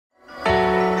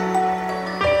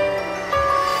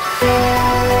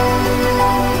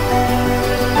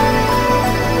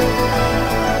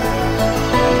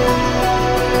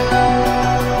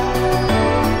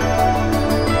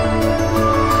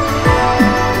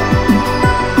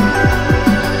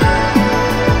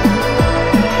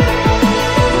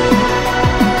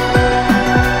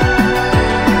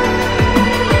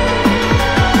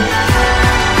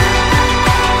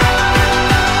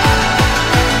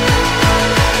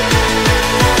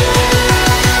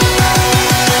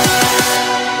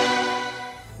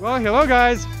Hello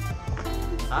guys.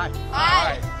 Hi.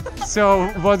 Hi. So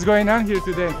what's going on here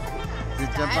today? We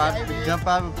jump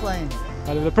out of a plane.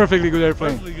 Out of a perfectly good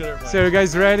airplane. Perfectly good airplane. So you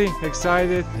guys ready?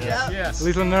 Excited? Yes. Yes. A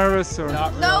little nervous or?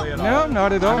 Not No. really at No, all.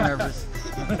 not at all. I'm nervous.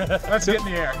 Let's get in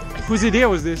the air. Whose idea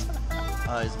was this?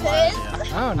 It's mine,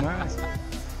 yeah. Oh, nice.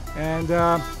 And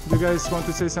you guys want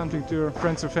to say something to your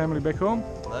friends or family back home?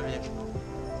 Love you.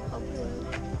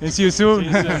 And see you soon. See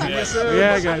you soon. See you soon.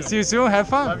 Yeah, guys. See you soon. Have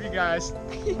fun. Love you guys.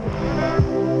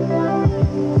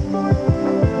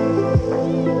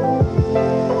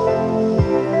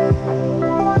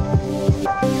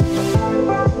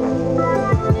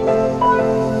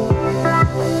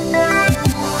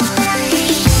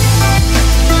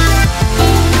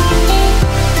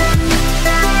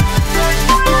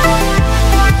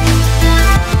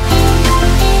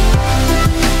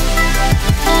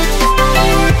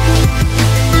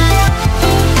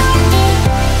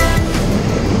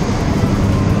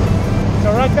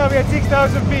 So right now we're at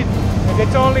 6,000 feet and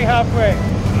it's only halfway.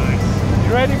 Nice.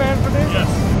 You ready, man, for this? Yes.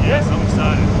 Yes, I'm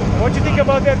excited. What do you think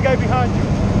about that guy behind you?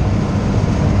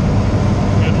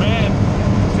 Good man.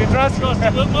 Do you trust him? Trust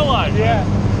him with my life. Yeah.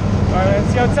 All right, let's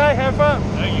see you outside. Have fun.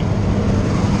 Thank you.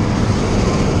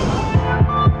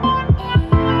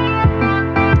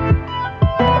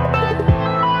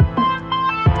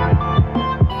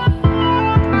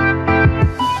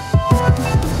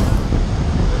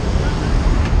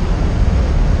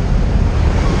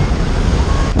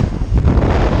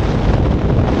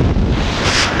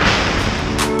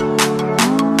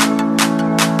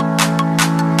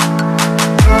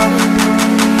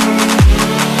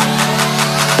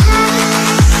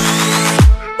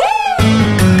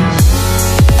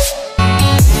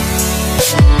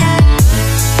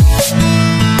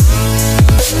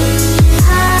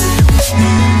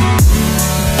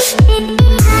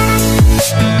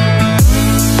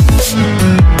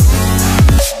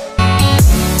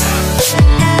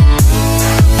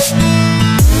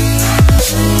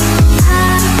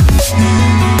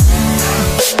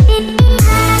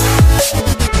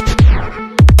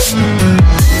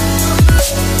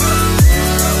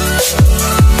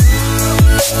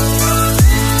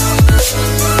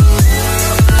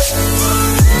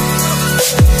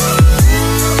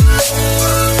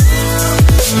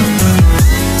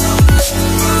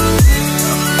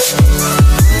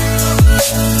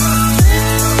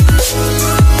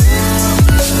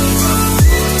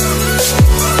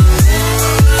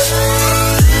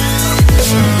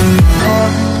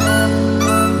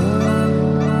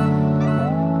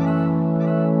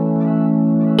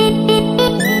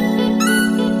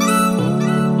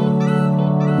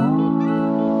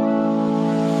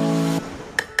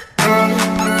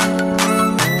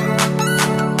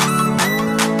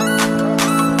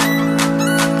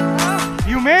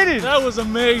 That was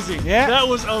amazing. Yeah? That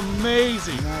was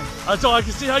amazing. Nice. I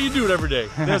can see how you do it every day.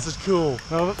 This is cool.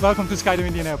 Well, welcome to Skydive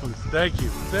Indianapolis. Thank you.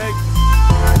 Thank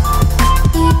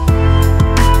you.